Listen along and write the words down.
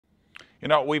You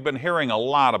know, we've been hearing a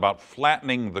lot about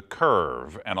flattening the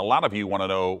curve, and a lot of you want to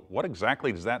know what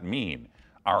exactly does that mean?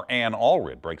 Our Ann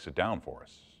Allred breaks it down for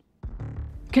us.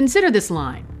 Consider this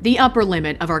line, the upper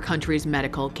limit of our country's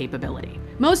medical capability.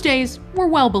 Most days, we're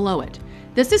well below it.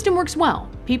 The system works well.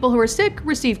 People who are sick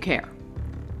receive care.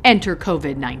 Enter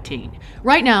COVID-19.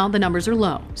 Right now, the numbers are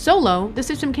low. So low, the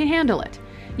system can't handle it.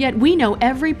 Yet we know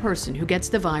every person who gets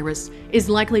the virus is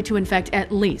likely to infect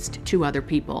at least 2 other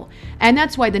people. And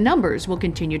that's why the numbers will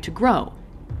continue to grow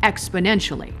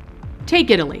exponentially. Take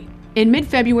Italy. In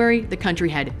mid-February, the country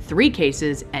had 3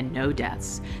 cases and no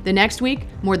deaths. The next week,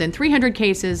 more than 300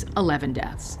 cases, 11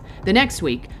 deaths. The next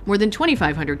week, more than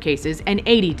 2,500 cases and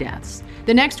 80 deaths.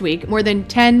 The next week, more than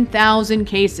 10,000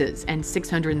 cases and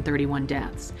 631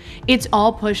 deaths. It's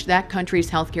all pushed that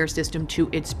country's healthcare system to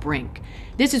its brink.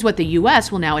 This is what the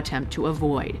U.S. will now attempt to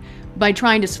avoid by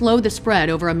trying to slow the spread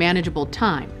over a manageable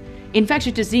time.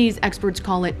 Infectious disease experts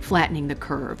call it flattening the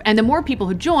curve, and the more people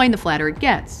who join, the flatter it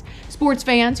gets. Sports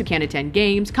fans who can't attend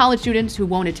games, college students who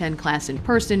won't attend class in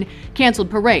person, canceled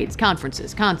parades,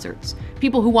 conferences, concerts,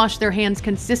 people who wash their hands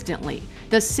consistently,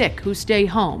 the sick who stay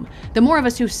home. The more of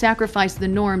us who sacrifice the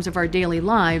norms of our daily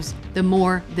lives, the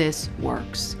more this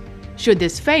works. Should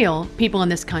this fail, people in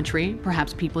this country,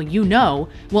 perhaps people you know,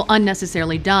 will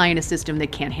unnecessarily die in a system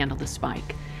that can't handle the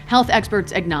spike. Health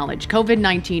experts acknowledge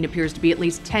COVID-19 appears to be at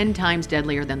least 10 times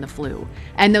deadlier than the flu,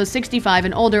 and those 65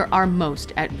 and older are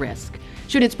most at risk.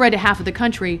 Should it spread to half of the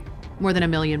country, more than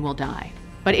 1 million will die.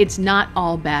 But it's not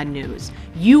all bad news.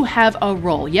 You have a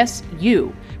role. Yes,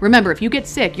 you. Remember, if you get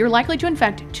sick, you're likely to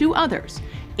infect 2 others.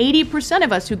 80%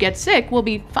 of us who get sick will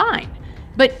be fine.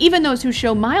 But even those who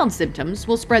show mild symptoms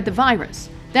will spread the virus.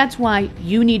 That's why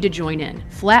you need to join in.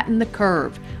 Flatten the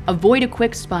curve. Avoid a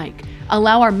quick spike.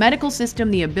 Allow our medical system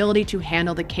the ability to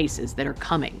handle the cases that are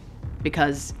coming,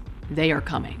 because they are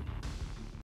coming.